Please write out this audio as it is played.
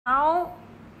Now,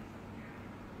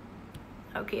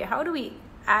 okay, how do we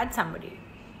add somebody?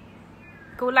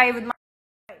 Go live with my.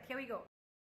 Right, here we go.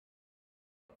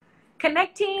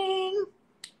 Connecting.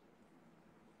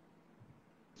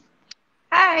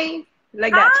 Hi,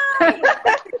 like that.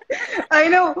 Hi. I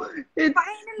know it's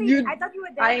Finally, you. I thought you were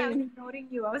there and I was I ignoring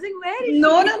you. I was like, where is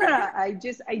no, she? no, no, no. I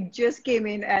just came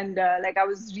in and like I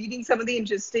was reading some of the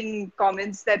interesting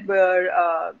comments that were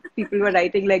people were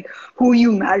writing like who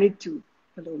you married to,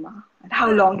 Paloma, and how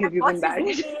long And have you been what's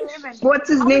his married? name and What's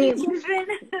his how many name? children?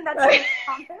 That's the I, next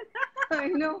comment. I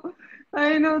know,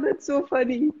 I know. That's so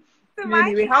funny. So,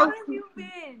 Anyway, Mayanti, how how? have you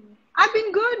been? I've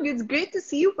been good. It's great to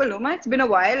see you, Paloma. It's been a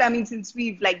while. I mean, since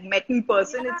we've like met in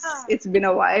person, it's Yeah. it's been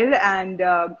a while, and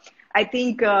I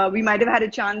think we might have had a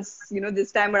chance,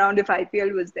 this time around if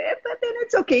IPL was there. But then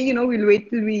it's okay. We'll wait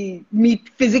till we meet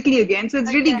physically again. So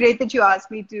it's really Again, great that you asked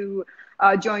me to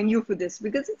join you for this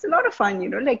because it's a lot of fun,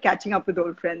 like catching up with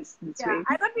old friends this yeah. way.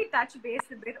 I thought we touched base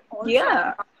a bit also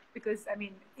Yeah, because I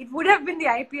mean it would have been the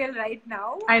IPL right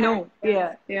now, I and know.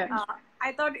 Yeah, yeah.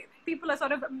 I thought people are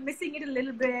sort of missing it a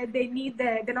little bit. They need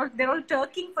they're all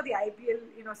turking for the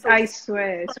IPL, so to I speak.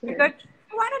 swear, I So we swear. thought,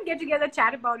 why not get together,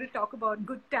 chat about it, talk about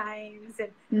good times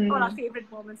and all our Mm.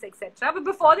 favorite moments, etc. But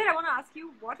before that, I want to ask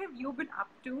you, what have you been up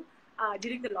to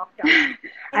during the lockdown?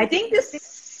 I Anything think the interesting?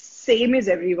 same as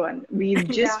everyone. We've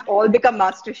just Yeah, all become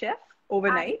master chef I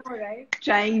overnight, know, right?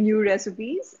 trying new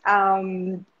recipes,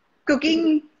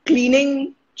 cooking,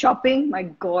 cleaning, chopping. My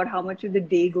God, how much of the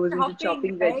day goes into Shopping,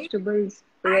 chopping right? vegetables,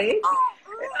 I right? know.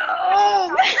 If you Oh,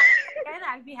 start shopping again,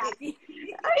 I'll be happy.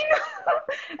 I know.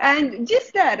 And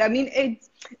just that, I mean,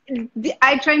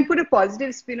 I try and put a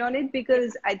positive spin on it Yeah.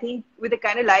 because I think with the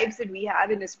kind of lives that we have,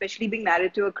 and especially being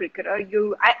married to a cricketer,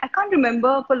 I can't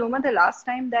remember, Paloma, the last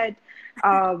time that,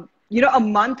 a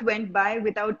month went by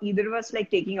without either of us like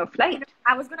taking a flight.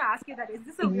 I was going to ask you that. Is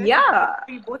this a weird situation? Yeah.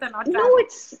 We both are not No, traveling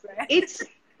it's anywhere. it's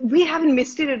we haven't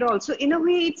missed it at all. So in a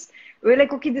way, we're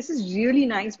like, okay, this is really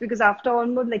nice because after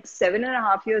almost like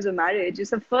 7.5 years of marriage,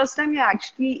 it's the first time you're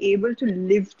actually able to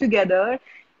live together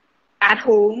at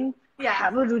home, Yeah.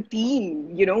 have a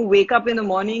routine, wake up in the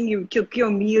morning, you cook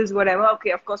your meals, whatever.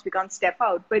 Okay, of course we can't step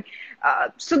out, but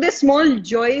so there's small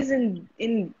joys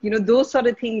in those sort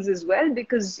of things as well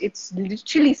because it's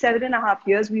literally 7.5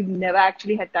 years we've never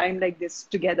actually had time like this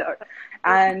together.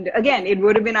 And again, it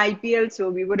would have been IPL, so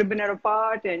we would have been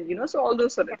apart, and so all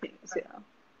those sort of things. Yeah,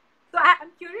 So I'm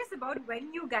curious about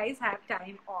when you guys have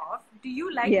time off. Do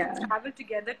you like to yeah. travel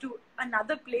together to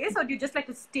another place, or do you just like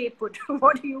to stay put?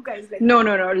 What do you guys like to No, do?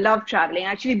 no, no. Love traveling.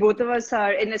 Actually, both of us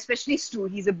are, and especially Stu.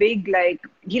 He's a big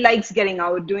he likes getting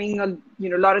out, doing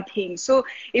lot of things. So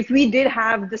if we did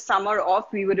have the summer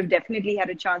off, we would have definitely had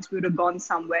a chance. We would have gone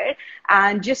somewhere. Yeah.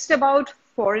 And just about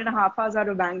 4.5 hours out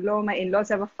of Bangalore, my in-laws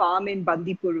have a farm in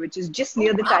Bandipur, which is just Oh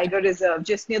near the wow. tiger reserve,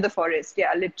 just near the forest.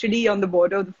 Yeah, literally on the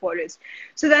border of the forest.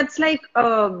 So that's like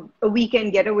a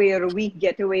weekend getaway or a week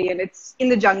getaway, and it's in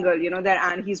the jungle, there.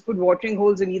 And he's put watering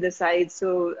holes on either side. So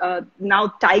now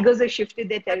tigers have shifted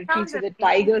their That territory, sounds so the amazing.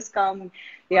 tigers come,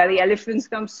 yeah, the Wow. elephants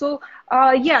come. So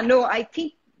yeah, no, I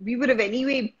think we would have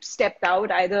anyway stepped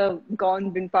out, either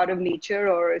gone, been part of nature,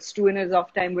 or Stu in his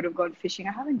off time would have gone fishing.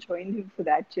 I haven't joined him for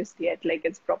that just yet, like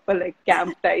it's proper like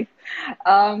camp type.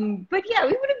 But yeah,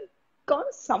 we would have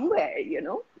gone somewhere.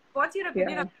 What's your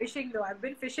opinion Yeah. on fishing, though? I've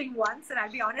been fishing once, and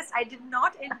I'll be honest, I did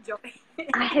not enjoy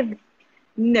I it. have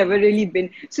never really been.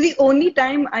 So the only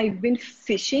time I've been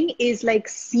fishing is like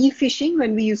sea fishing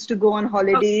when we used to go on Okay.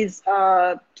 holidays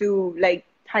to like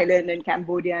Thailand and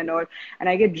Cambodia and all, and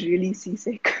I get really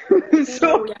seasick. Oh,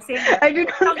 So yeah, same here. I do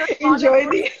Some of not the smaller enjoy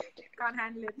boats the can't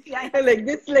handle it. Yeah, yeah, like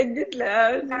this, like this. Just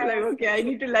like yeah, okay, same, I same.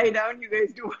 need to lie down. You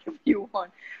guys do whatever you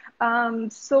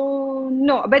want. So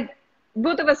no, but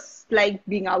both of us like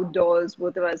being outdoors.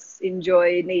 Both of us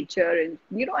enjoy nature, and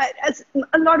as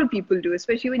a lot of people do,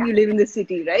 especially when Yeah. you live in the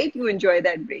city, right? You enjoy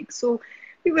that break. So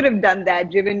we would have done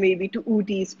that, driven maybe to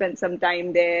Ooty, spent some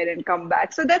time there, and come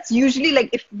back. So that's usually like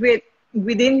if we're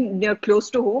within close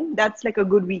to home, that's like a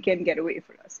good weekend getaway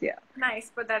for us. Yeah, Nice,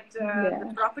 but that the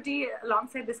yeah. property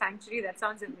alongside the sanctuary, that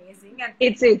sounds amazing. And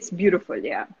It's beautiful.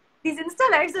 Yeah. these Insta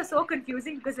lives are so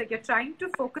confusing because like you're trying to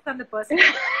focus on the person,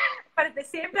 but at the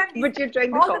same time, these But you're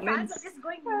trying the all the fans are comments. just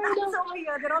going I nuts know. over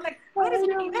here. They're all like, "Where is I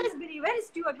Binny? Where know. is Binny? Where is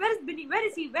Stuart? Where is Binny? Where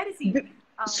is he? Where is he?"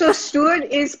 So Stuart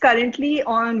is currently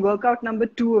on workout number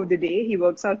 2 of the day. He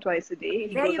works out twice a day. Okay,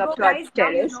 He there goes you go, up to our guys. Now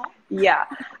you terrace. know. Yeah.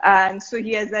 And so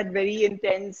he has that very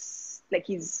intense, like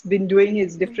he's been doing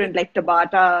his different like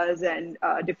Tabatas and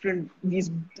different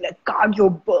these like cardio,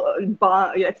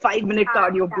 like 5-minute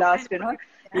cardio Yeah, I blast, know.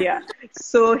 Yeah.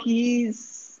 So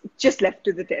just left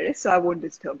to the terrace, so I won't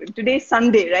disturb him. Today's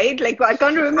Sunday, right? Like, I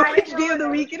can't remember I which know, day of the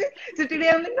right? week it is. So today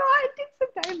I'm like, no, I'll take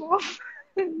some time off.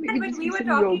 And Maybe when just we do were some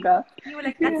talking, yoga. you were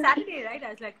like, "That's Yeah. Saturday, right?" I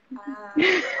was like,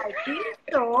 "I think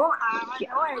so. I have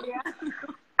Yeah. no idea."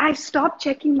 I stopped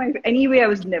checking my. Anyway, I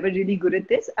was never really good at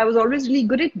this. I was always really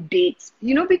good at dates,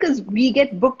 because we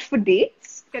get booked for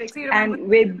dates, Correct. So you remember? and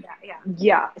with Yeah.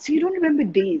 yeah, so you don't remember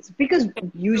days because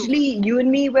True. usually you and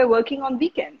me were working on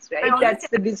weekends, I right? always That's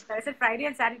the I said Friday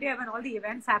and Saturday are when all the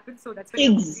events happen, so that's when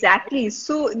you're busy, right? exactly.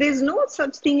 So there's no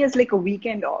such thing as like a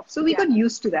weekend off. So we Yeah. got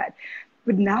used to that.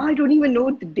 But now I don't even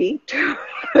know the date.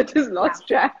 I just Yeah. lost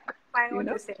track. I know You what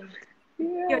know? you're saying.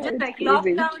 You're Yeah, just it's like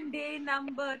crazy. lockdown day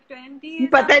number 20 is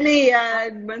Pata up. nahi, yaar,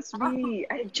 it must be.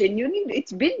 I genuinely,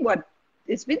 it's been what?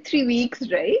 It's been 3 weeks,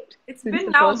 right? It's Since been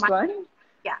the now a first month. one.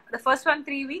 Yeah, the first one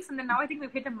 3 weeks, and then now I think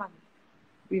we've hit a month.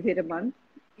 We've hit a month.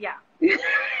 Yeah.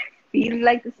 Feels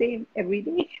like the same every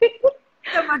day.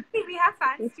 So Monday we have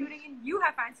fans tuning in. You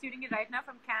have fans tuning in right now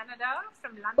from Canada,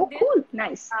 from Oh, London, cool.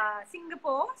 Nice.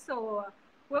 Singapore. So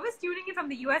whoever's tuning in from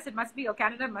the US, it must be, or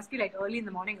Canada, it must be like early in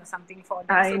the morning or something for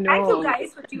them. I So thank you know.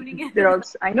 guys for tuning in They're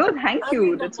also, I know. Thank early you.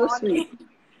 in the That's so sweet. morning.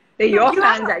 They're So your do you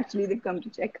have fans, a actually. They come to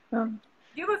check.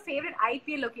 do you have a favorite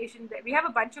IPL location? We have a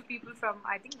bunch of people from,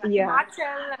 I think, Yeah.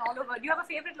 Himachal and all over. Do you have a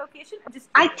favorite location? I'm just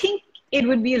I curious. think it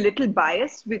would be a little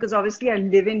biased because obviously I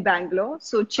live in Bangalore.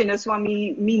 So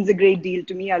Chinnaswamy means a great deal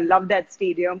to me. I love that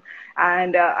stadium.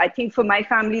 And I think for my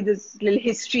family, there's little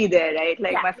history there, right?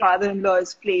 Like my Yeah. father-in-law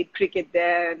has played cricket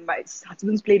there and my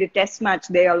husband's played a test match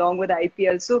there along with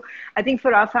IPL. So I think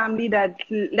for our family,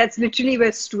 that's literally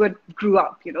where Stuart grew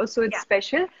up, so it's Yeah.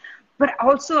 special. But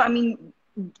also, I mean,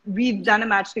 we've done a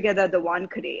match together at the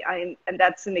Wankhede, and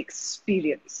that's an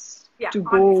experience Yeah, to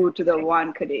honestly. go to the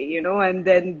Wankhede, and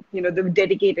then the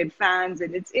dedicated fans,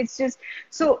 and it's just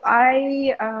so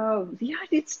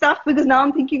it's tough because now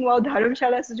I'm thinking, wow,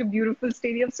 Dharamshala is such a beautiful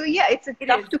stadium. So yeah, it's It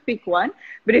tough is. to pick one,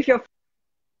 but if you're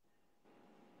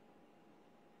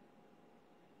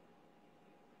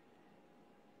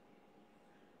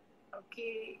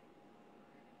Okay.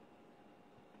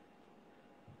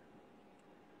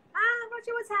 I'm not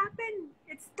sure what's happened.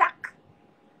 It's stuck.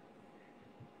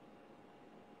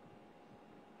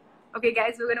 Okay,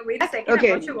 guys, we're gonna wait a second. I'm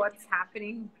not sure okay, what's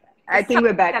happening. I It's think we're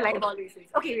the back. live always is.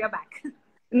 Okay, we are back.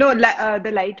 No,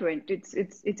 the light went. It's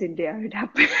India. It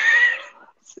happened.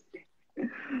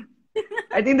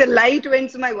 I think the light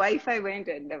went, so my Wi-Fi went,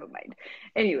 and never mind.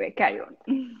 Anyway, carry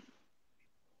on.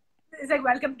 It's like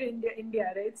welcome to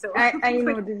India, right? So I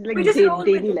know this is we like just roll with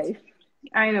daily it. life.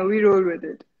 I know we roll with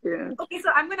it. Yeah. Okay, so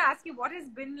I'm gonna ask you, what has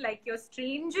been like your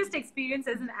strangest experience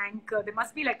as an anchor? There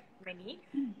must be like many,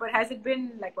 but has it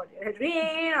been like what, a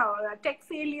rain or a tech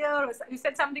failure, or you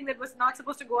said something that was not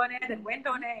supposed to go on air that went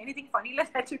on air? Anything funny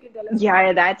like that you can tell us about?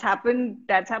 Yeah, that's happened.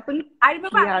 That's happened. I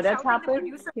remember I Yeah, was that's shouting the happened.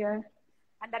 producer, Yeah.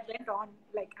 and that went on.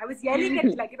 Like I was yelling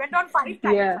it, like it went on 5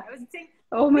 times. Yeah. I was saying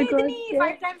Oh my God. Binny Yeah.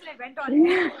 5 times, and it went on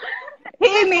air.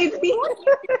 Hey, Mayanti.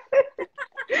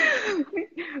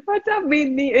 What's up,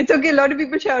 Mayanti? It's okay. A lot of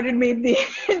people shouted Mayanti,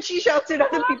 and she shouts at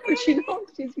other people. She knows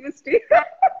she's used to it.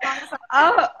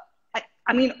 uh,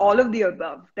 I mean, all of the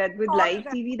above. That with All of live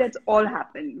them. TV, that's all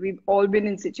happened. We've all been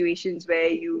in situations where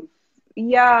you've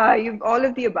all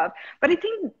of the above. But I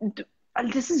think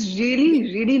this is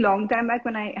really, really long time back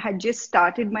when I had just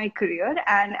started my career.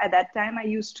 And at that time, I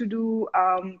used to do,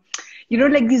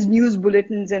 like these news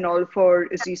bulletins and all for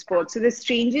Z Sports. So the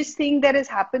strangest thing that has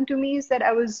happened to me is that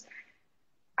I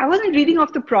wasn't reading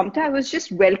off the prompter. I was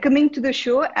just welcoming to the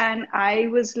show. And I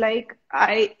was like,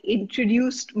 I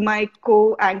introduced my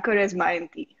co-anchor as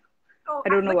Mayanti. Oh, I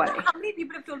don't know but why. how many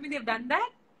people have told me they've done that?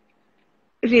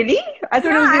 Really? I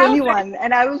thought Yeah, I was I the have only read. one.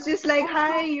 And I was just like, Oh,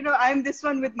 hi, I'm this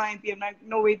one with Mayanti. I'm like,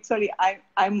 no, wait, sorry,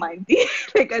 I'm Mayanti.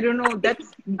 Like, I don't know. That's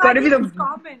no, I got to be think it's the.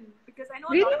 common because I know a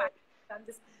lot Really? of anchors have done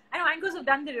this. I know anchors have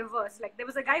done the reverse. Like there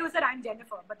was a guy who said, "I'm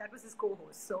Jennifer," but that was his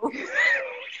co-host. So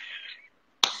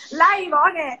live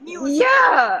on air news.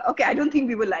 Yeah. Okay. I don't think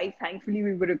we were live. Thankfully,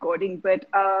 we were recording. But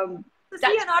So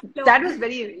see, you're not that alone. was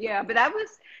very, yeah. But that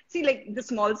was, see, like the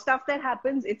small stuff that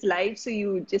happens, it's live. So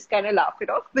you just kind of laugh it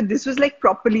off. But this was like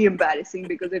properly embarrassing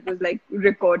because it was like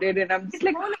recorded. And I'm just It's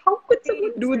like, more like how could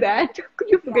someone things, do right? that? How could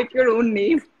you Yeah. forget your own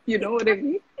name? You know what I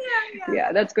mean? Yeah.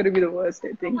 Yeah, that's going to be the worst, I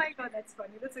Oh think. my god, that's funny.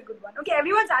 That's a good one. Okay,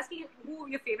 everyone's asking who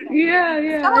your favorite anchor is.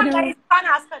 Yeah, Come I on, guys, know. you can't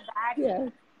ask her that. Yeah.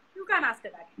 You can't ask her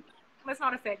that. That's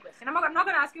not a fair question. I'm not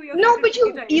going to ask you who your No, favorite but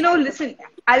cricketer is. listen,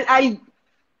 I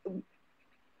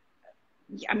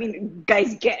mean,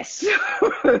 guys, guess.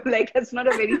 Like, that's not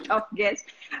a very tough guess.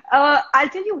 I'll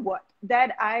tell you what,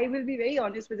 that I will be very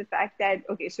honest with the fact that,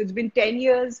 okay, so it's been 10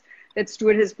 years that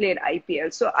Stuart has played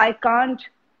IPL. So I can't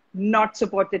not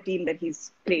support the team that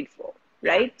he's played for,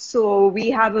 right? So we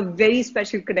have a very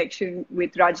special connection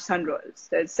with Rajasthan Royals.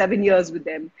 There's 7 years with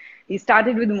them. He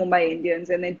started with the Mumbai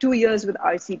Indians and then 2 years with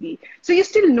RCB. So you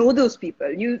still know those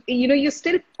people. You're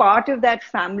still part of that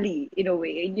family in a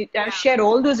way. I shared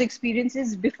all those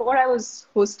experiences before I was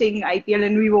hosting IPL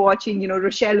and we were watching,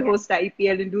 Rochelle host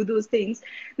IPL and do those things.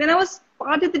 Then I was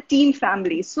part of the team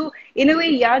family. So in a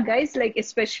way, yeah, guys, like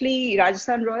especially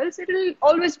Rajasthan Royals, it'll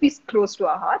always be close to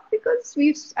our heart because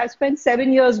I've spent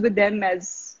 7 years with them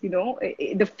as,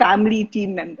 the family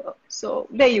team member. So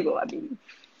there you go. I mean,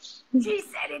 she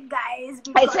said it, guys.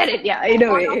 I said it, yeah, in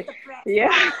a way. Yeah.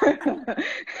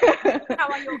 How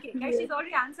are you? Okay, guys, she's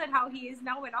already answered how he is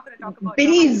now. We're not going to talk about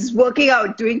Binny's working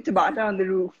out, doing Tabata on the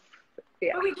roof.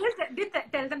 Yeah. But we did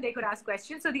tell them they could ask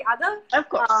questions. So the other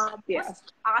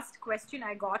most asked question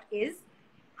I got is,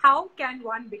 how can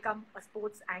one become a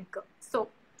sports anchor? So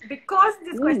because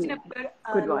this question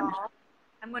appeared long,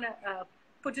 I'm going to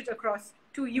put it across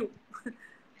to you.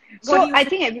 So I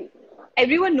think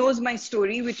everyone knows my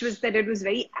story, which was that it was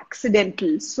very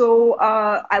accidental. So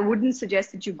I wouldn't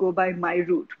suggest that you go by my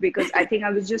route because I think I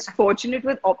was just fortunate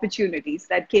with opportunities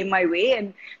that came my way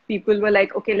and people were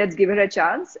like, okay, let's give it a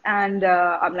chance. And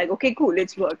I'm like, okay, cool,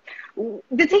 let's work.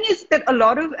 The thing is that a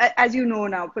lot of, as you know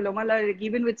now, Paloma, like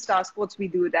even with Star Sports, we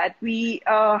do that. We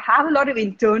have a lot of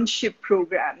internship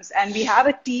programs and we have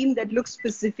a team that looks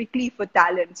specifically for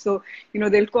talent. So,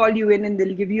 they'll call you in and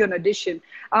they'll give you an audition.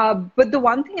 But the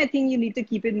one thing I think you need to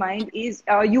keep in mind is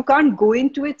you can't go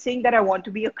into it saying that I want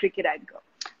to be a cricket anchor.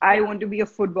 I want to be a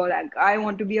football anchor. I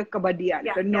want to be a kabaddi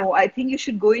anchor. No, I think you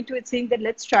should go into it saying that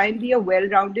let's try and be a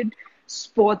well-rounded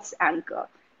sports anchor.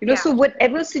 So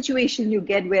whatever situation you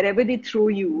get, wherever they throw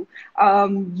you,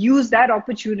 use that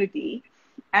opportunity.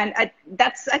 And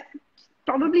that's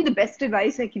probably the best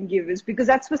advice I can give is because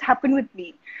that's what happened with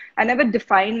me. I never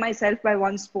defined myself by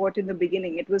one sport in the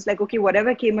beginning. It was like, okay,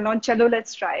 whatever came along, chalo,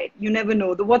 let's try it. You never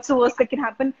know. What's the worst that can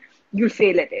happen? You'll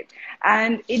fail at it.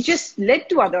 And it just led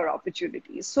to other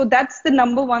opportunities. So that's the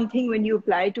number one thing when you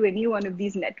apply to any one of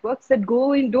these networks, that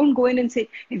don't go in and say,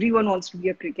 everyone wants to be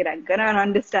a cricket anchor. And I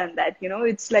understand that,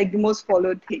 it's like the most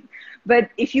followed thing.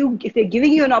 But if they're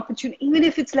giving you an opportunity, even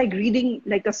if it's like reading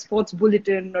like a sports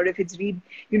bulletin or if it's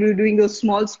doing those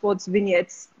small sports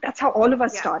vignettes, that's how all of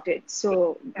us started.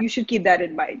 So you should keep that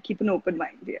in mind. Keep an open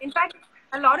mind. Yeah. In fact,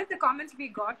 a lot of the comments we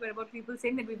got were about people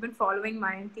saying that we've been following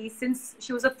Mayanti since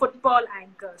she was a football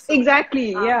anchor. So,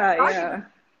 exactly. Yeah.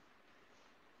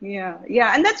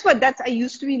 And I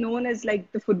used to be known as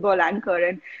like the football anchor.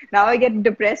 And now I get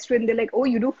depressed when they're like, oh,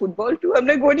 you do football too? I'm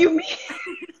like, what do you mean?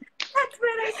 That's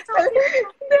where I started.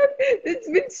 It's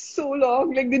been so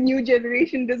long. Like the new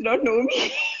generation does not know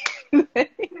me.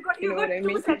 you got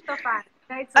two sets of fans.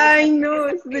 Right? So I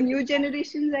know. So the new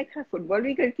generation like, football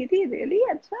bhi karti thi? Really?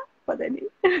 Acha? Pata nahi.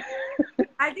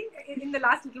 I think in the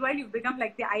last little while you've become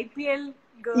like the IPL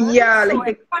girl. Yeah, so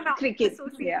like the cricket.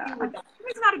 Yeah.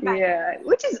 It's not a bad thing.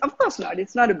 Which is, of course not.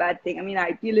 It's not a bad thing. I mean,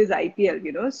 IPL is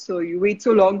IPL, so you wait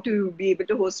so long to be able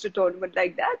to host a tournament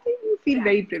like that, you feel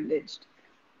very privileged.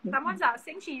 Someone's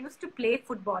asking, she used to play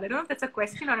football. I don't know if that's a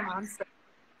question or an answer.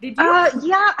 Did you?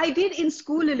 Yeah, I did in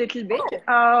school a little bit.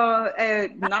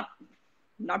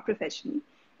 Not professionally.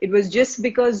 It was just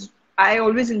because I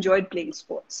always enjoyed playing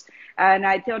sports. And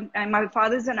I thought, and my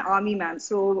father's an army man.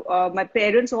 So my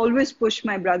parents always pushed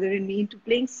my brother and me into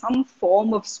playing some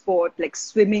form of sport, like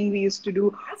swimming we used to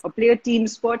do, or play a team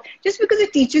sport, just because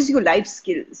it teaches you life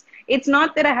skills. It's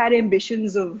not that I had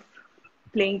ambitions of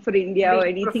playing for India or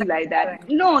anything like that.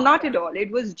 No, not at all. It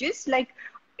was just like,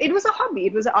 it was a hobby.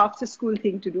 It was an after school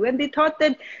thing to do. And they thought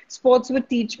that sports would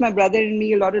teach my brother and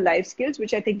me a lot of life skills,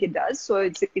 which I think it does. So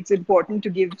it's important to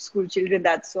give school children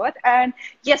that sort. And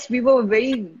yes, we were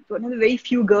one of the very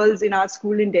few girls in our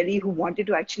school in Delhi who wanted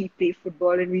to actually play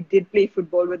football. And we did play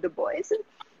football with the boys.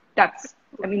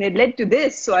 And it led to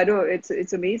this. So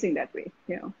it's amazing that way,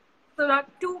 So now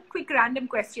 2 quick random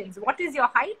questions. What is your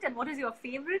height and what is your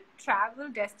favorite travel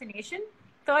destination?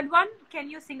 Third one, can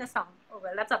you sing a song? Oh,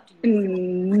 well, that's up to you.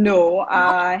 No,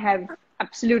 I have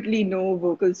absolutely no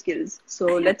vocal skills. So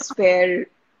let's spare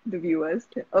the viewers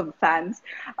or fans.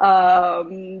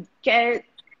 My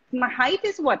height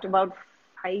is what? About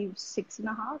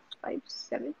 5'6.5",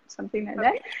 5'7", something like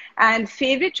that. And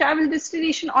favorite travel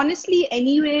destination, honestly,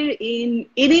 anywhere in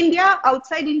India,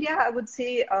 outside India, I would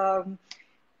say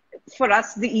for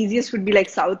us, the easiest would be like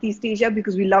Southeast Asia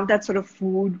because we love that sort of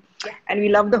food. And we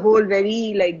love the whole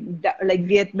very like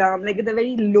Vietnam, like the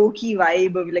very low-key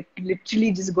vibe of like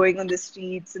literally just going on the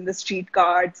streets and the street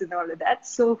carts and all of that.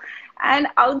 So, and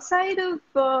outside of,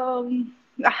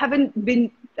 I haven't been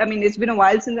I mean, it's been a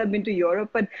while since I've been to Europe,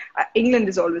 but England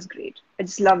is always great. I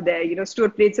just love there. You know,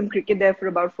 Stuart played some cricket there for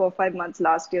about 4 or 5 months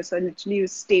last year, so I literally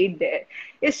stayed there.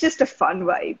 It's just a fun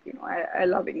vibe. You know, I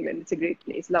love England. It's a great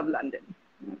place. Love London.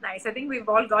 Nice. I think we've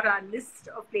all got our list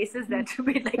of places that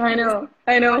we'd like I to know.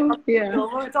 I know. Yeah.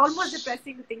 It's almost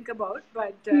depressing to think about.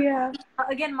 But Yeah.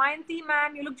 again, Mayanti,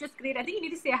 man, you look just great. I think you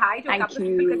need to say hi to a Thank couple of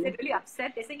people because you. they're really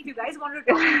upset. They're saying if you guys wanted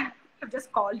to talk, you have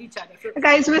just called each other. So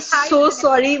Guys, we're hi so to the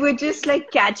sorry. We're just like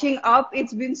catching up.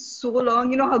 It's been so long.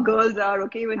 You know how girls are,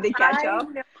 okay, when they catch I up.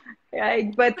 know.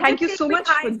 Yeah, but So thank just you say so quick much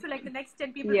for, hi to like the next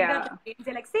 10 people without yeah. the names.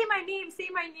 They're like, say my name, say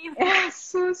my name. Yeah,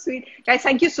 so sweet. Guys,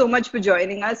 thank you so much for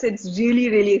joining us. It's really,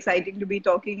 really exciting to be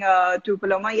talking to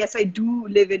Paloma. Yes, I do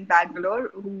live in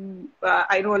Bangalore.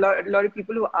 I know a lot of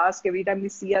people who ask every time they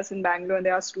see us in Bangalore and they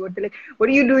ask Stuart, they're like, what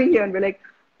are you doing here? And we're like,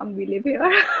 we live here.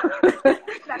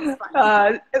 That's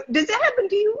fun. Does that happen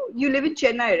to you? You live in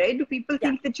Chennai, right? Do people Yeah.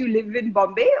 think that you live in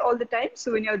Bombay all the time?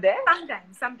 So when you're there?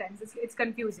 Sometimes it's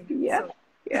confusing. Yeah. So.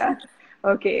 Yeah.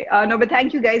 Okay. No, but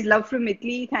thank you guys. Love from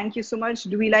Italy. Thank you so much.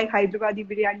 Do we like Hyderabadi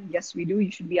biryani? Yes, we do.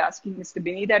 You should be asking Mr.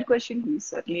 Binny that question. He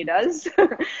certainly does.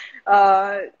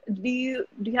 Do you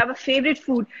have a favorite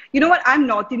food? You know what? I'm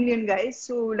North Indian, guys.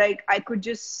 So like I could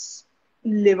just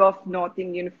live off North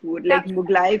Indian food, like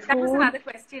Mughlai That was food, another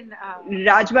question.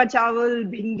 Rajma chawal,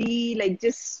 bhindi, like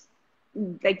just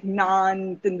like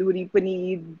naan, tandoori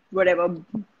paneer, whatever.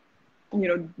 You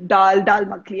know, dal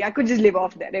makhni. I could just live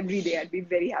off that every day. I'd be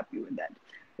very happy with that.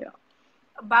 Yeah.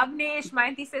 Bhavnesh,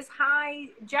 Mayanti says hi.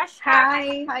 Jash,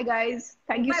 Hi guys.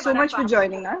 Thank you so much for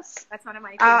joining us. That's one of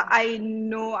my favorites. I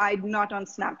know I'm not on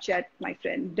Snapchat, my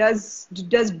friend. Does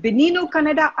Binny know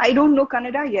Kannada? I don't know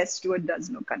Kannada. Yes, Stuart does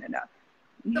know Kannada.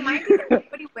 So Mayanti, tell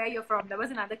everybody where you're from. That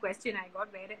was another question I got.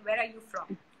 Where are you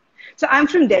from? So I'm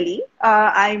from Delhi.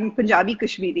 I'm Punjabi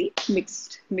Kashmiri,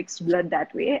 mixed blood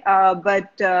that way.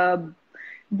 But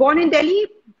born in Delhi,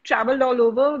 traveled all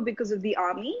over because of the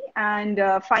army, and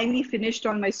finally finished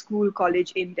on my school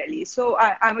college in Delhi. So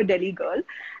I'm a Delhi girl,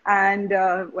 and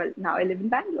well, now I live in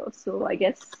Bangalore. So I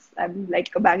guess I'm like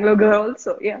a Bangalore girl.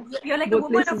 So yeah, You're like both a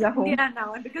woman places of are home. India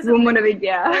now, and because Woman of of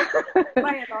India.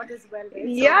 by a lot as well. Right?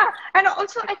 Yeah, and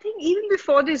also I think even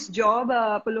before this job,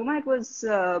 Paloma, it was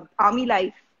army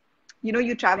life. You know,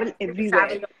 you travel everywhere.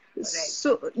 Right.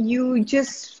 So you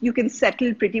can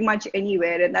settle pretty much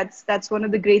anywhere, and that's one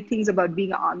of the great things about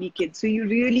being an army kid. So you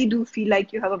really do feel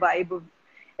like you have a vibe of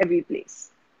every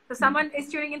place. So someone is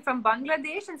tuning in from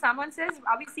Bangladesh, and someone says,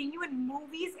 "Are we seeing you in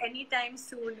movies anytime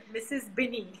soon, Mrs.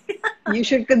 Binny?" You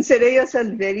should consider yourself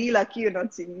very lucky you're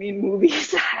not seeing me in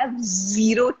movies. I have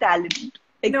zero talent.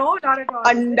 Like, no, not at all.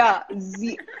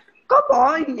 Come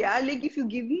on, yeah. Like if you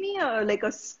give me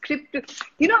a script,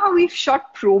 you know how we've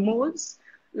shot promos.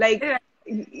 Like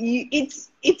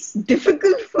it's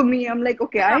difficult for me. I'm like,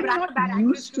 okay, I'm not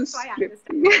used to script.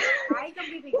 I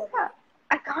completely get it.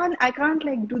 I can't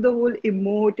like do the whole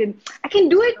emote, and I can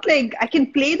do it like I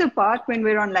can play the part when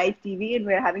we're on live TV and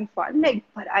we're having fun. Like,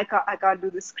 but I can't do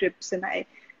the scripts, and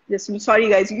I'm sorry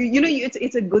guys. You know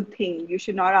it's a good thing. You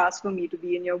should not ask for me to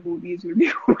be in your movies. You'll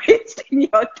be wasting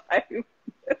your time.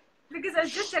 Because I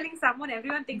was just telling someone,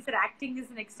 everyone thinks that acting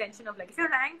is an extension of like, if you're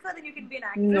an anchor, then you can be an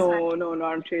actress. No,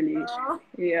 not really.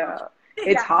 Yeah.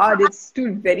 It's hard. It's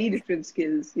two very different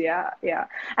skills. Yeah.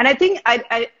 And I think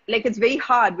I like it's very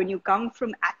hard when you come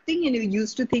from acting and you're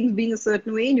used to things being a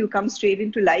certain way and you come straight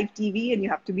into live TV and you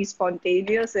have to be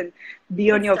spontaneous and be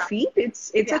on your feet.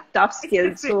 It's a tough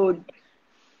skill. So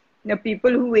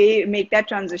people who make that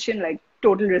transition, like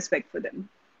total respect for them.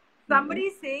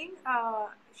 Somebody's saying,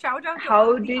 shout out to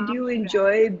how did you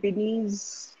enjoy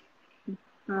Binny's?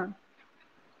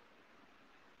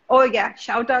 Oh yeah,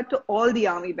 shout out to all the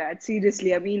army bats.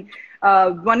 Seriously, I mean,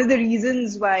 one of the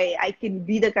reasons why I can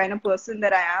be the kind of person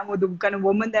that I am or the kind of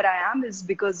woman that I am is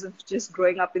because of just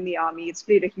growing up in the army. It's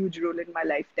played a huge role in my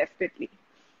life, definitely.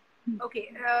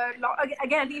 Okay,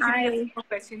 again, I think you should have more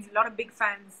questions. A lot of big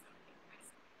fans.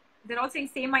 They're all saying,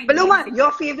 say my Paloma, name.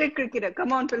 your favorite cricketer.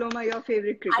 Come on, Paloma, your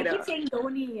favorite cricketer. I keep saying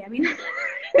Dhoni. I mean, is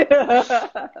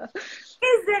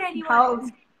there anyone else?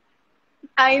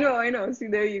 I know. See,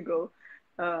 there you go.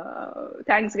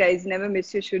 Thanks, guys. Never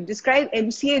miss your shoot. Describe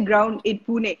MCA ground in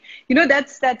Pune. You know,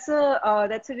 that's a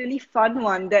really fun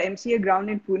one. The MCA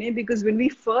ground in Pune, because when we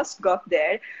first got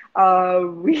there,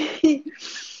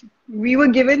 we were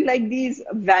given like these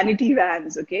vanity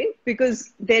vans, okay?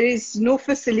 Because there is no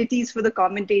facilities for the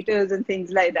commentators and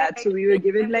things like that. So we were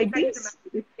given like these.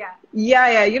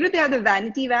 Yeah. You know, they are the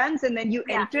vanity vans, and then you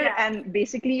enter, and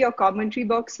basically your commentary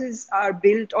boxes are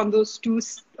built on those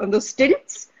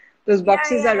stilts. Those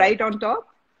boxes are right on top.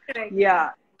 Correct.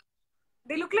 Yeah.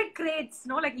 They look like crates,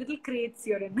 no? Like little crates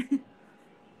you're in.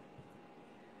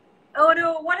 Oh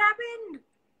no, what happened?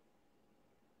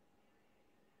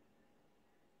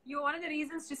 You're one of the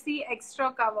reasons to see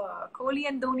extra cover. Kohli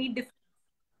and Dhoni different.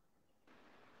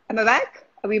 Am I back?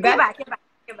 Are we You're back? back,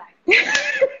 you're back,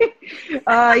 you're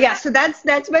back. Yeah, so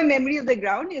that's my memory of the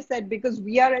ground, is that because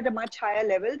we are at a much higher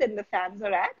level than the fans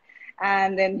are at,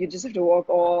 and then you just have to walk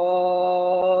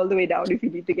all the way down if you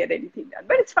need to get anything done.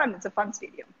 But it's fun. It's a fun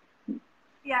stadium.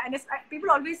 Yeah, and people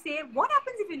always say, what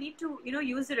happens if you need to,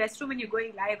 use the restroom when you're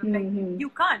going live? I'm like, you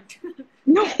can't.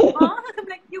 No, I'm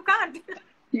like, you can't.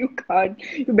 you can't.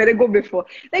 You better go before.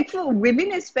 Like for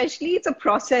women especially, it's a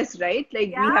process, right? Like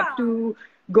we have Yeah. to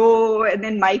go and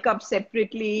then mic up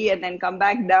separately and then come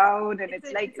back down, and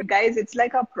guys, it's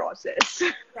like a process.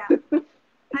 Yeah,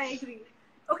 I agree.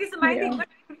 Okay, so my thing, Yeah.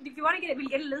 if you want to we'll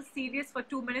get a little serious for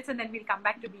 2 minutes and then we'll come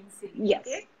back to being silly. Yes.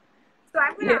 Okay? So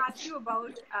I'm going to Yeah. ask you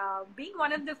about being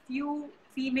one of the few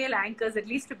female anchors, at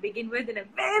least to begin with, in a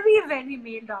very, very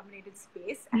male-dominated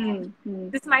space. And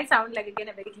this might sound like, again,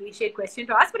 a very cliched question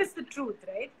to ask, but it's the truth,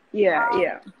 right?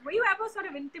 Yeah. Were you ever sort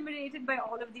of intimidated by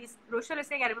all of these? Rochelle is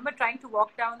saying, I remember trying to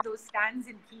walk down those stands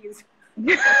in heels.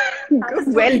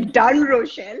 Well done,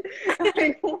 Rochelle.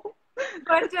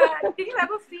 But did you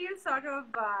ever feel sort of,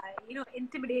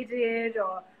 intimidated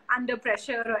or under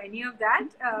pressure or any of that,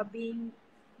 being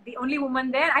the only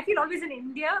woman there? I feel always in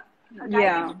India, a guy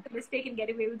can make a mistake and get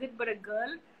away with it, but a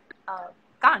girl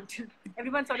can't.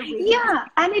 Everyone's sort of waiting. Yeah,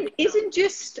 and it isn't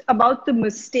just about the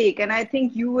mistake. And I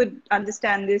think you would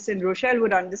understand this, and Rochelle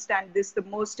would understand this the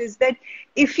most, is that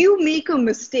if you make a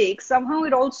mistake, somehow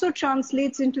it also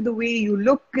translates into the way you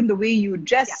look and the way you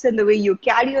dress and the way you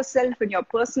carry yourself in your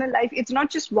personal life. It's not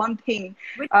just one thing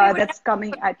that's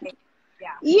coming at you.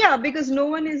 Yeah, because no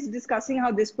one is discussing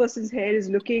how this person's hair is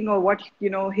looking, or what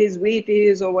his weight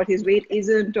is, or what his weight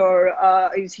isn't, or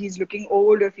is he's looking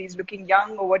old, or if he's looking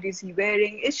young, or what is he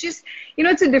wearing. It's just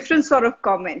it's a different sort of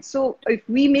comment. So if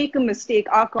we make a mistake,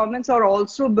 our comments are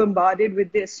also bombarded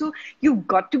with this. So you've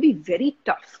got to be very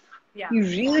tough. Yeah. You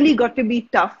really got to be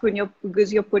tough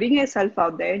because you're putting yourself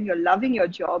out there and you're loving your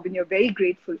job and you're very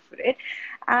grateful for it.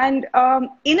 And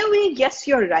in a way, yes,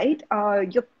 you're right.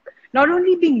 You're not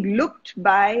only being looked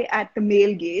by at the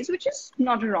male gaze, which is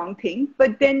not a wrong thing,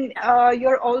 but then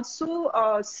you're also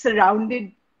surrounded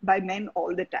by men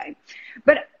all the time.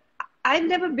 But I've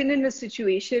never been in a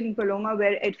situation, Paloma,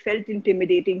 where it felt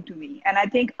intimidating to me. And I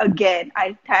think, again,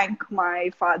 I thank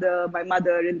my father, my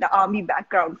mother in the army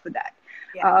background for that.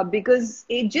 Because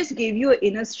it just gave you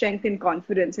inner strength and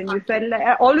confidence, and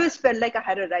I always felt like I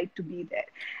had a right to be there.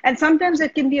 And sometimes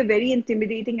it can be a very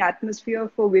intimidating atmosphere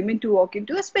for women to walk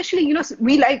into, especially,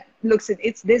 we like looks.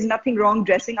 There's nothing wrong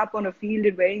dressing up on a field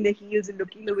and wearing the heels and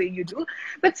looking the way you do,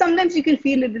 but sometimes you can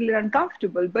feel a little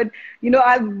uncomfortable. But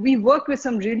we work with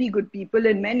some really good people,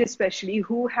 and men especially,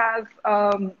 who have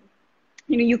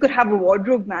you could have a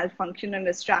wardrobe malfunction and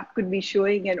a strap could be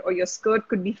showing, or your skirt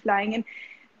could be flying, and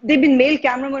they've been male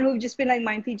cameramen who've just been like,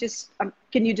 Mayanti,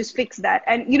 can you just fix that?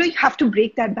 And you have to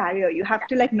break that barrier. You have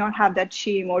to not have that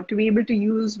shame, or to be able to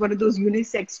use one of those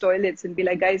unisex toilets and be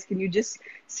like, guys, can you just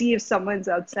see if someone's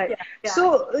outside?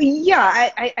 So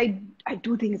I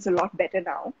do think it's a lot better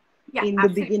now. In the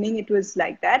beginning, it was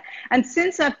like that. And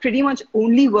since I've pretty much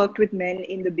only worked with men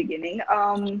in the beginning,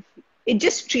 it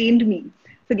just trained me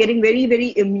for getting very,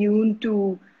 very immune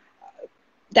to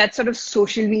that sort of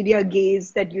social media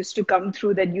gaze that used to come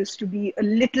through, that used to be a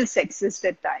little sexist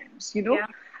at times,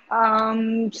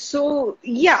 So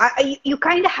you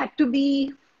kind of had to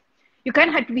be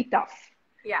tough.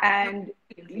 And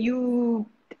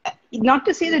not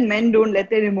to say that men don't let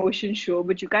their emotions show,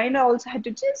 but you kind of also had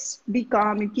to just be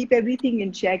calm and keep everything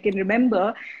in check, and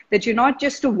remember that you're not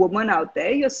just a woman out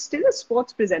there, you're still a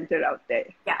sports presenter out there.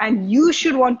 And you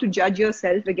should want to judge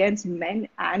yourself against men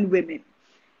and women,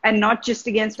 and not just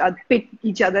pit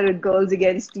each other, and girls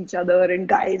against each other and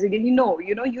guys again.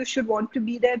 You should want to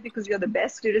be there because you're the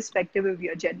best, irrespective of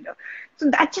your gender.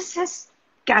 So that just has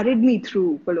carried me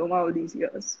through, Paloma, all these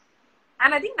years.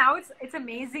 And I think now it's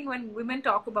amazing when women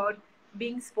talk about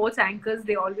being sports anchors.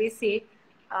 They always say,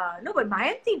 no, but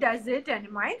Mayanti does it, and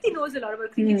Mayanti knows a lot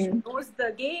about cricket. She knows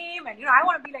the game, and I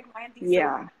want to be like Mayanti.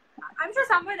 Yeah. So I'm sure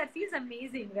somewhere that feels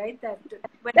amazing, right? That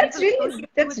when that's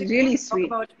really sweet.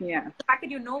 About the fact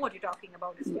that you know what you're talking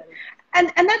about as well.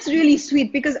 And that's really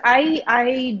sweet, because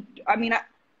I mean,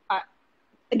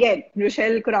 again,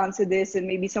 Rochelle could answer this, and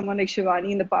maybe someone like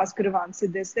Shivani in the past could have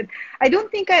answered this, that I don't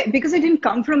think because I didn't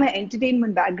come from an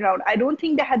entertainment background, I don't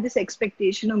think they had this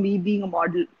expectation of me being a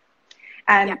model.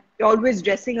 and always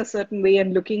dressing a certain way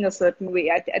and looking a certain way.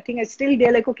 I think I still,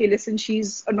 they're like, okay, listen,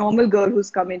 she's a normal girl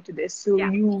who's come into this. So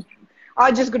you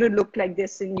are just going to look like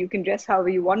this and you can dress however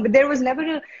you want. But there was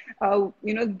never a,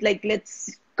 like,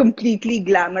 let's completely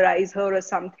glamorize her or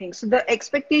something. So the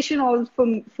expectation, all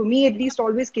for me at least,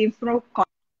 always came from a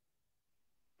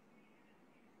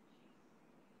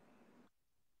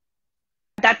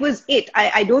that was it.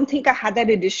 I don't think I had that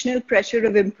additional pressure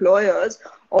of employers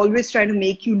always trying to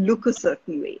make you look a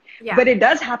certain way. But it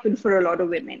does happen for a lot of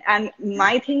women. And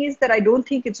my thing is that I don't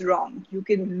think it's wrong. You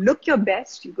can look your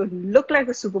best, you can look like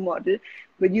a supermodel,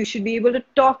 but you should be able to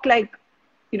talk like,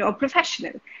 a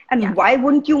professional. And why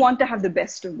wouldn't you want to have the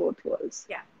best of both worlds?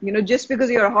 Just because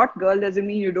you're a hot girl doesn't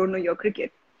mean you don't know your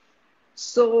cricket.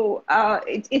 So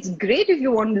it's great if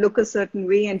you want to look a certain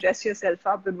way and dress yourself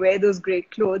up and wear those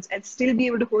great clothes and still be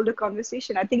able to hold a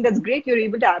conversation. I think that's great. You're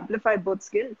able to amplify both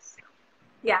skills.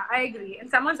 Yeah, I agree. And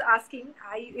someone's asking,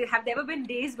 have there ever been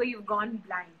days where you've gone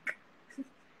blank?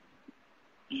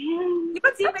 You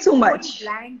don't seem like so much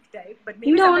blank type, but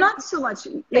maybe not so much.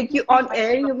 Like you on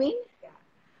air, you mean?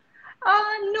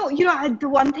 No, the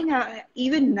one thing,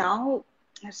 even now,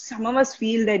 some of us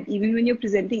feel that even when you're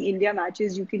presenting India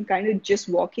matches, you can kind of just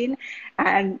walk in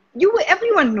and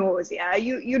everyone knows,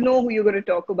 you know who you're going to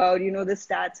talk about, the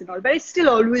stats and all, but I still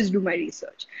always do my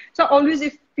research. So always,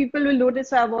 if people will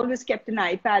notice, I've always kept an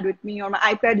iPad with me, or my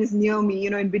iPad is near me,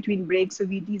 in between breaks or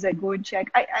VTs, I go and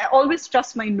check. I always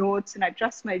trust my notes and I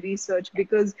trust my research,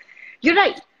 because you're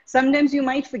right. Sometimes you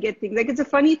might forget things. Like, it's a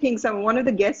funny thing. One of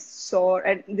the guests saw,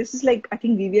 and this is like, I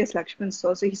think VVS Lakshman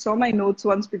saw. So he saw my notes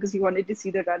once because he wanted to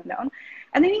see the rundown.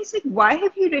 And then he's like, why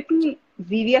have you written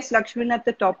VVS Lakshman at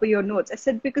the top of your notes? I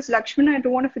said, because Lakshman, I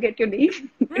don't want to forget your name.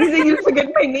 He's like, you'll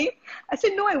forget my name? I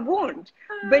said, no, I won't.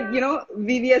 But,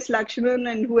 VVS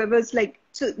Lakshman and whoever's like,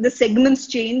 so the segments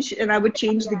change and I would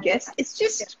change the guests. It's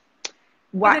just...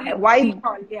 Why?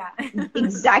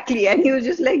 Exactly. And he was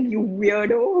just like, you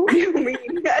weirdo. What do you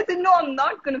mean? I said, no, I'm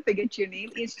not going to forget your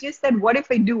name. It's just that what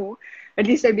if I do? At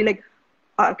least I'd be like,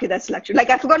 okay, that's Lakshman. Like,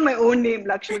 I forgot my own name,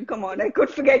 Lakshman. Come on, I could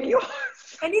forget yours.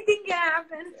 Anything can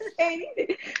happen.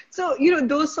 Anything. So,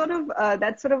 those sort of,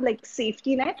 that sort of like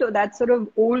safety net, or that sort of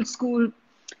old school,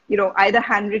 either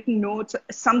handwritten notes,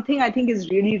 something I think is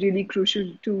really, really crucial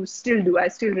to still do. I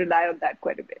still rely on that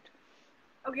quite a bit.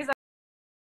 Okay, so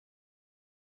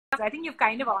I think you've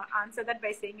kind of answered that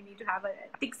by saying you need to have a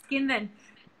thick skin and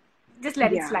just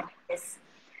let it slide. Yes.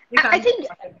 I think,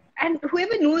 and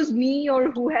whoever knows me or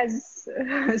who has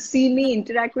seen me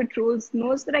interact with trolls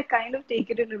knows that I kind of take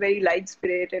it in a very light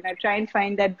spirit, and I try and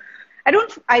find that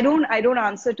I don't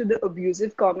answer to the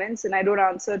abusive comments, and I don't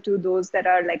answer to those that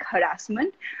are like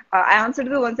harassment. I answer to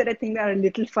the ones that I think are a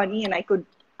little funny, and I could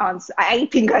answer. I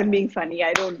think I'm being funny.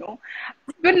 I don't know.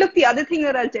 But look, the other thing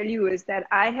that I'll tell you is that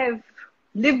I have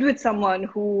lived with someone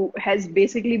who has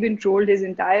basically been trolled his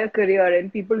entire career,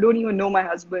 and people don't even know my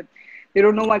husband. They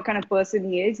don't know what kind of person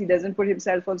he is. He doesn't put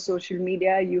himself on social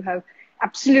media. You have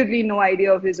absolutely no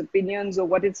idea of his opinions or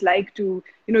what it's like to,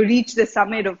 reach the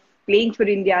summit of playing for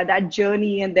India, that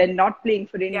journey, and then not playing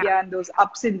for India, and those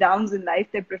ups and downs in life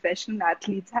that professional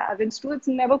athletes have. And Stuart's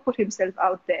never put himself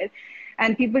out there.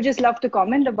 And people just love to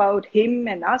comment about him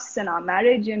and us and our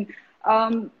marriage. And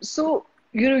so,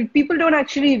 people don't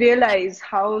actually realize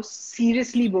how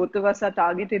seriously both of us are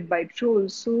targeted by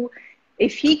trolls. So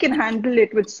if he can handle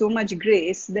it with so much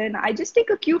grace, then I just take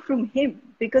a cue from him,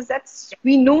 because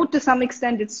we know to some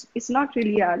extent it's not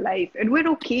really our life. And we're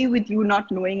okay with you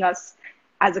not knowing us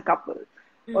as a couple,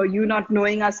 or you not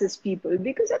knowing us as people,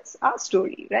 because that's our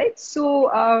story, right? So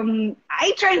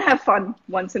I try and have fun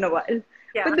once in a while.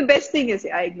 But the best thing is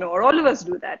I ignore. All of us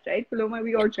do that, right, Paloma?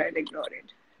 We all try to ignore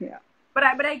it. Yeah. But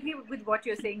I agree with what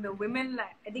you're saying. The women,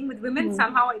 I think with women,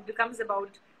 somehow it becomes about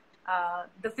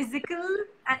the physical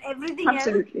and everything else.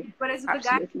 Whereas with the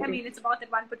guy, it's about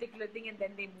that one particular thing, and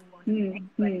then they move on to the next.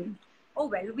 But, oh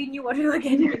well, we knew what we were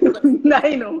getting into.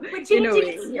 I know. We're changing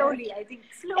it slowly, I think.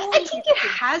 Slowly. I think it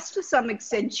has to some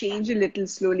extent change a little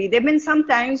slowly. There have been some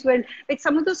times where, like,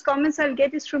 some of those comments I'll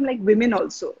get is from like women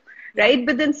also. Right.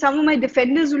 But then some of my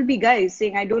defenders will be guys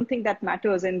saying, I don't think that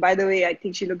matters. And by the way, I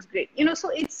think she looks great.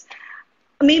 So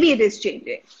maybe it is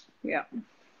changing. Yeah.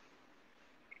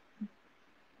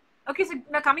 Okay, so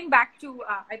now coming back to,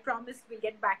 I promise we'll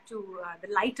get back to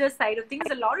the lighter side of things.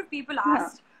 A lot of people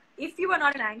asked, if you were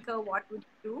not an anchor, what would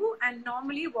you do? And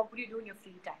normally, what would you do in your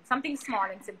free time? Something small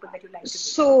and simple that you like to do.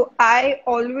 So I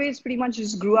always pretty much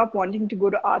just grew up wanting to go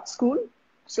to art school.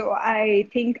 So I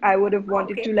think I would have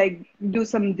wanted to like do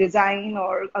some design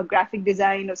or a graphic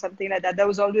design or something like that. That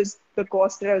was always the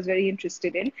course that I was very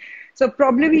interested in. So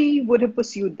probably would have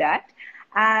pursued that.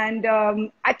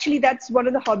 And actually, that's one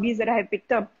of the hobbies that I have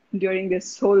picked up during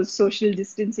this whole social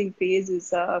distancing phase.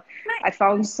 Is Nice. I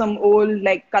found some old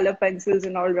like color pencils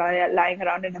and all lying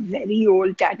around in a very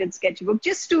old tattered sketchbook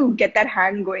just to get that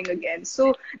hand going again.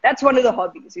 So that's one of the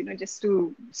hobbies, just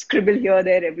to scribble here,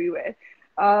 there, everywhere.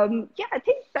 Yeah, I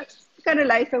think that's the kind of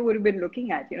life I would have been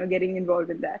looking at, getting involved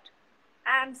in that.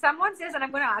 And someone says, and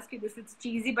I'm going to ask you this, it's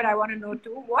cheesy, but I want to know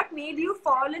too. What made you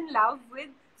fall in love with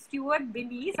Stuart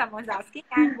Binny? Someone's asking.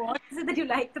 And what is it that you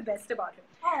like the best about him?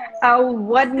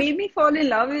 What made me fall in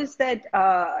love is that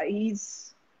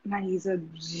he's a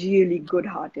really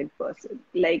good-hearted person.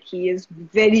 Like, he is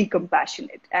very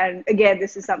compassionate. And again,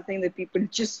 this is something that people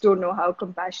just don't know how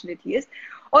compassionate he is.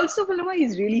 Also, Paloma,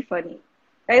 he's really funny.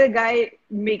 Like, the guy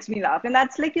makes me laugh. And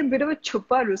that's like a bit of a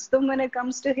chupa Rustam when it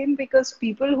comes to him, because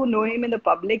people who know him in the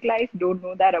public life don't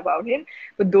know that about him.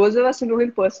 But those of us who know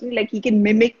him personally, like, he can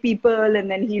mimic people,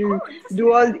 and then he'll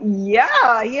do all,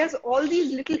 yeah, he has all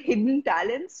these little hidden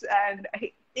talents, and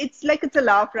it's like it's a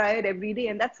laugh riot every day,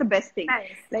 and that's the best thing. Nice.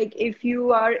 Like, if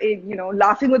you are,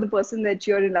 laughing with the person that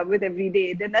you're in love with every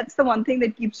day, then that's the one thing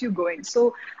that keeps you going.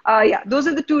 So, yeah, those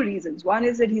are the two reasons. One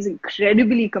is that he's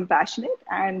incredibly compassionate,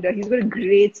 and he's got a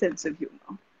great sense of humor.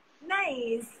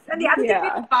 Nice. And the other thing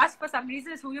we asked for some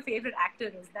reason is who your favorite actor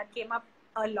is. That came up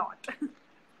a lot.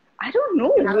 I don't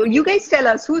know. You guys tell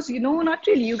us not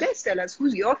really. You guys tell us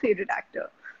who's your favorite actor.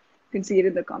 You can see it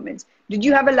in the comments. Did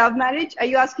you have a love marriage? Are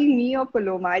you asking me or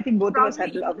Paloma? I think both of us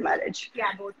had a love marriage.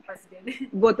 Yeah, both of us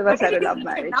did. Both of us had a love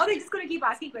marriage. Now they're just going to keep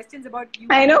asking questions about you.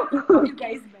 I know. How you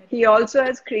guys met. He also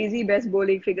has crazy best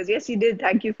bowling figures. Yes, he did.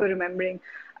 Thank you for remembering.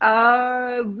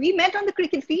 We met on the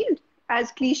cricket field,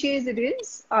 as cliche as it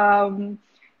is.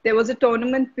 There was a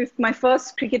tournament. My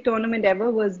first cricket tournament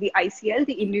ever was the ICL,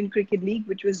 the Indian Cricket League,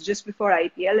 which was just before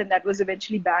IPL, and that was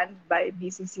eventually banned by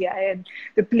BCCI, and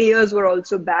the players were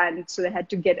also banned, so they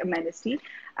had to get amnesty.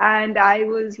 And I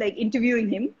was like interviewing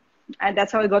him, and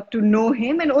that's how I got to know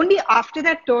him. And only after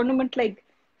that tournament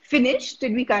finished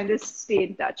did we kind of stay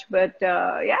in touch. But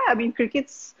yeah, I mean,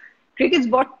 cricket's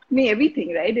bought me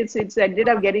everything, right? It's ended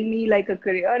up getting me like a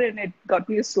career, and it got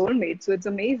me a soulmate. So it's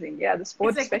amazing. Yeah, the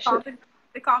sport's like special.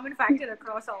 The common factor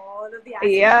across all of the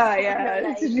aspects.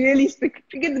 Yeah. It's really,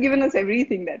 cricket's given us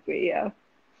everything that way, yeah.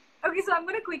 Okay, so I'm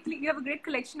going to quickly, you have a great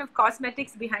collection of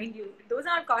cosmetics behind you. Those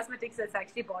aren't cosmetics, that's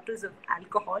actually bottles of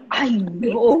alcohol. I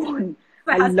know.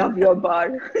 I love your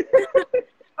bar.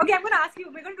 Okay, I'm going to ask you,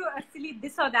 we're going to do a silly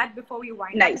this or that before we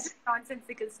wind up. Nice.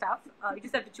 Nonsensical stuff. You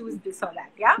just have to choose this or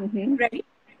that, yeah? Mm-hmm. Ready?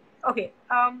 Okay.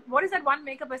 What is that one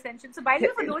makeup essential? So, by the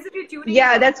way, for those of you tuning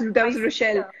in, that was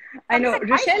Rochelle. I know. Like,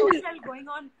 Rochelle going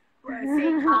on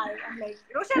saying hi. I'm like,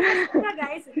 Rochelle,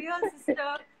 guys, real sister.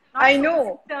 Not I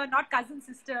know. Sister, not cousin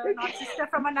sister, not sister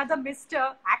from another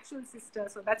mister, actual sister.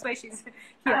 So that's why she's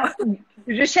here.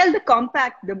 Rochelle,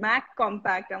 the MAC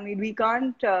compact. I mean, we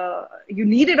can't, you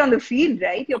need it on the field,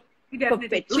 right? You're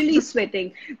perpetually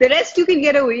sweating. The rest you can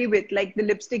get away with, like the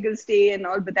lipstick will stay and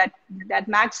all, but that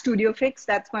MAC Studio Fix,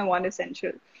 that's my one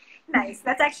essential. Nice.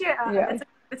 That's actually,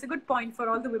 that's a good point for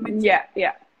all the women.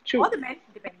 Yeah, true. Or the men,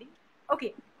 depending.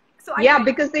 Okay. So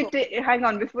because hang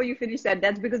on, before you finish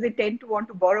that's because they tend to want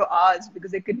to borrow ours because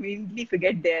they conveniently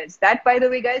forget theirs. That, by the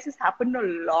way, guys, has happened a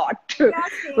lot.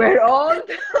 Where all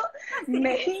the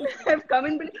men have come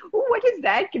and been, oh, what is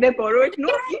that? Can I borrow it?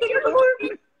 No, keep your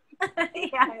own.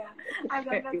 Yeah. I've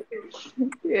done that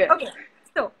too. Yeah. Okay.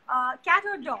 So, cat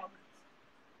or dog?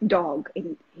 Dog,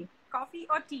 anything. Coffee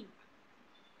or tea?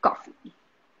 Coffee.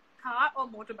 Car or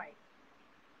motorbike?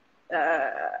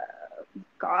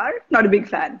 Car, not a big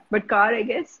fan, but car, I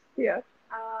guess. Yeah.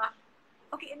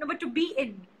 Okay, no, but to be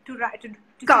in, to ride, to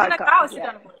car, sit on a car or sit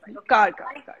on a motorbike? Okay. Car.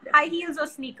 High heels or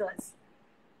sneakers?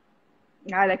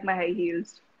 I like my high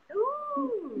heels.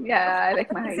 Ooh. Yeah, I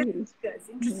like my high heels.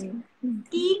 Interesting.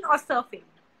 Skiing or surfing?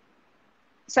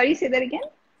 Sorry, say that again?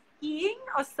 Skiing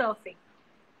or surfing?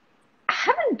 I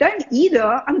haven't done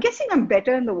either. I'm guessing I'm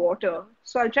better in the water,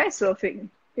 so I'll try surfing.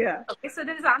 Yeah. Okay, so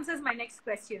this answers my next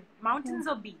question. Mountains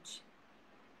or beach?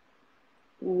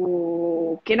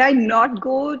 Oh, can I not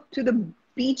go to the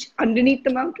beach underneath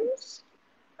the mountains?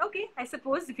 Okay, I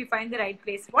suppose if you find the right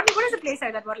place. What is the place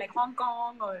like that? What, like Hong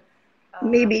Kong or?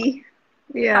 Maybe.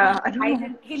 Yeah. I don't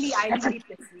know. Hilly islandy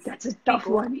places. That's a tough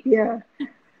one. Yeah.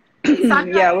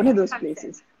 Yeah, one of those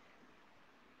places.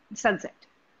 Sunset.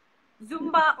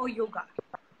 Zumba or yoga?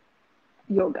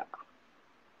 Yoga.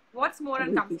 What's more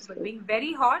uncomfortable, being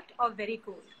very hot or very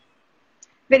cold?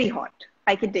 Very hot.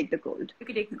 I can take the cold. You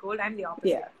can take the cold. I'm the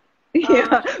opposite.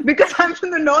 Yeah, because I'm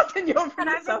from the north and you're from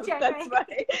the south. That's why.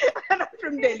 And I'm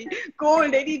from Delhi.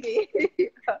 Cold any day.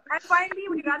 And finally,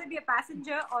 would you rather be a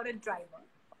passenger or a driver?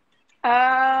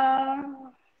 Uh,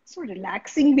 so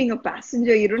relaxing being a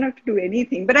passenger. You don't have to do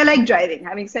anything. But I like driving.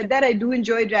 Having said that, I do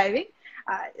enjoy driving.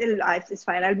 It's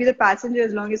fine. I'll be the passenger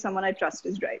as long as someone I trust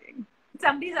is driving.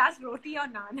 Somebody's asked roti or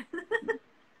naan.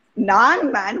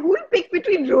 Naan, man. Who will pick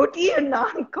between roti and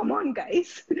naan? Come on,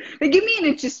 guys. Like, give me an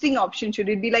interesting option. Should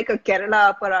it be like a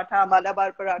Kerala paratha,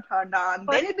 Malabar paratha, naan?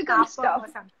 Then it becomes tough.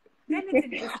 Then it's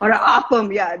interesting. Or a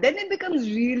appam, yeah. Then it becomes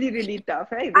really, really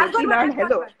tough. Right? I've got Roti, one, naan, I've got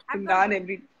hello. one, I've got Naan one.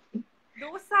 every.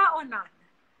 Dosa or naan?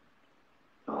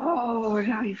 Oh,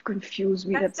 now you've confused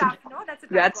me. That's tough, no? That's a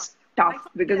tough That's one. tough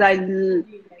Like, because that's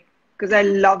really like because I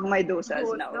love my dosas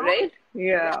both, now, no? right?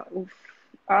 Yeah. Oof.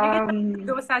 You get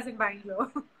dosas in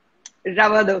Bangalore.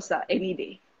 Rava dosa any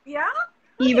day, Yeah?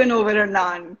 even over a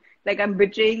naan. Like I'm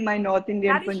betraying my North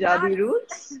Indian That is Punjabi nuts.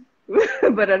 roots,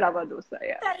 but a rava dosa,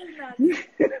 yeah. That is nuts.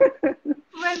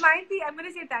 Well, Mayanti, I'm going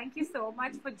to say thank you so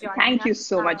much for joining Thank us. you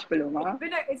so much, Paloma.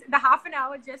 It's the half an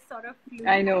hour just sort of flew.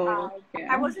 I know.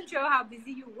 Yeah. I wasn't sure how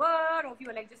busy you were, or if you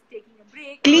were like just taking a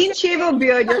break. Clean shave or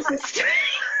beard, your sister?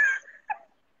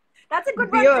 That's a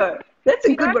good one. Beard. That's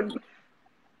a Beard? good one.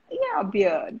 Yeah,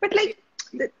 beard. But like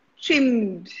the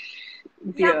trimmed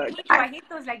beard. Yeah, I hate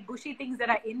those like bushy things that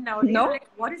are in nowadays. No? Like,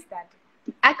 what is that?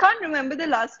 I can't remember the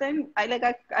last time I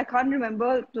can't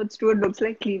remember what Stuart looks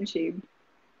like clean shaved.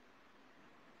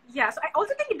 Yeah, so I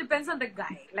also think it depends on the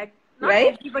guy. Like, not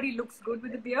Right? everybody looks good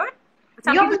with a beard.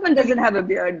 Some Your people- husband doesn't have a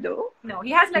beard though. No,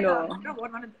 he has like No. I don't know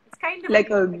what one of it's kind of Like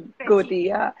a stretchy. goatee,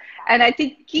 yeah. And I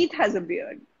think Keith has a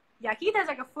beard. Yeah, Keith has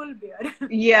like a full beard.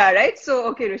 Yeah, right? So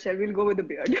okay, Rochelle, we'll go with the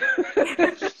beard.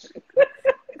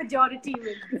 Majority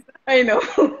wins. I know.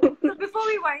 So before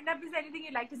we wind up, is there anything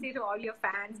you'd like to say to all your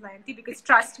fans, Mayanti? Because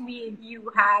trust me,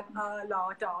 you have a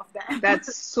lot of them.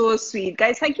 That's so sweet.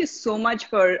 Guys, thank you so much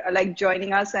for like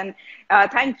joining us, and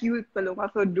thank you, Paloma,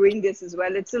 for doing this as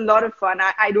well. It's a lot of fun.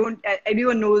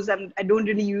 Everyone knows I don't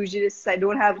really use this. I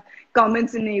don't have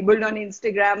comments enabled on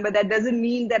Instagram, but that doesn't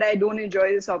mean that I don't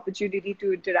enjoy this opportunity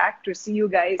to interact or see you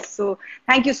guys. So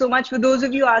thank you so much. For those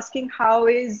of you asking, how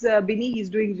is Binny? He's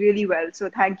doing really well. So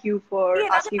thank you for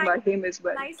asking about him as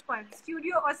well. Nice one.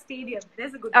 Studio or stadium?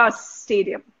 There's a good one.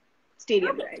 Stadium,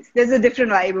 guys. There's a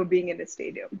different vibe of being in a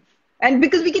stadium, and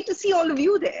because we get to see all of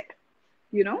you there,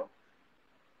 you know,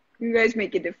 you guys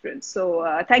make a difference.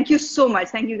 So thank you so much.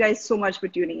 Thank you guys so much for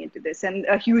tuning into this, and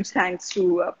a huge thanks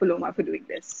to Paloma for doing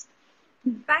this.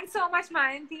 Thanks so much,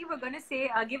 Mayanti. We're going to say,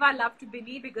 give our love to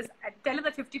Binny because I tell him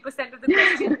that 50% of the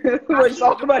question was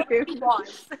all about him.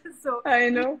 So I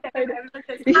know.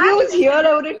 If he was here,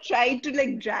 I would have tried to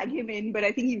like drag him in, but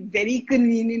I think he very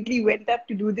conveniently went up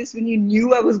to do this when he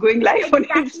knew I was going live on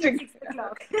Instagram.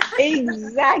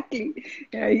 Exactly.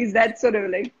 Yeah, he's that sort of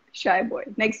like shy boy.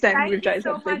 Next time we'll try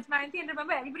something. Thank you so much, Mayanti. And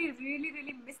remember, everybody really,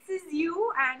 really misses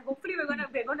you. And hopefully we're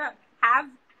gonna have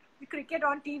cricket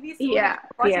on TV soon. Yeah.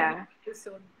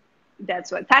 Soon.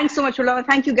 That's what. Thanks so much, Paloma.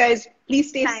 Thank you, guys. Please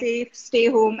stay safe, stay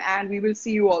home, and we will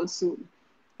see you all soon.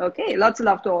 Okay. Lots of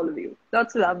love to all of you.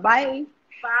 Lots of love. Bye.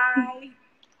 Bye.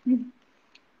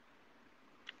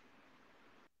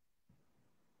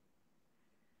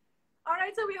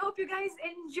 Alright, so we hope you guys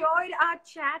enjoyed our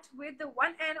chat with the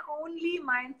one and only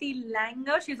Mayanti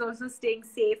Langer. She's also staying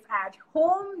safe at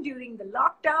home during the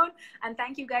lockdown. And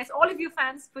thank you guys, all of you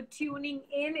fans, for tuning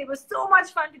in. It was so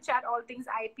much fun to chat all things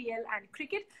IPL and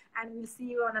cricket. And we'll see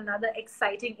you on another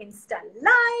exciting Insta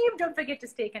Live. Don't forget to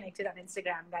stay connected on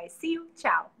Instagram, guys. See you.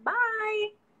 Ciao. Bye.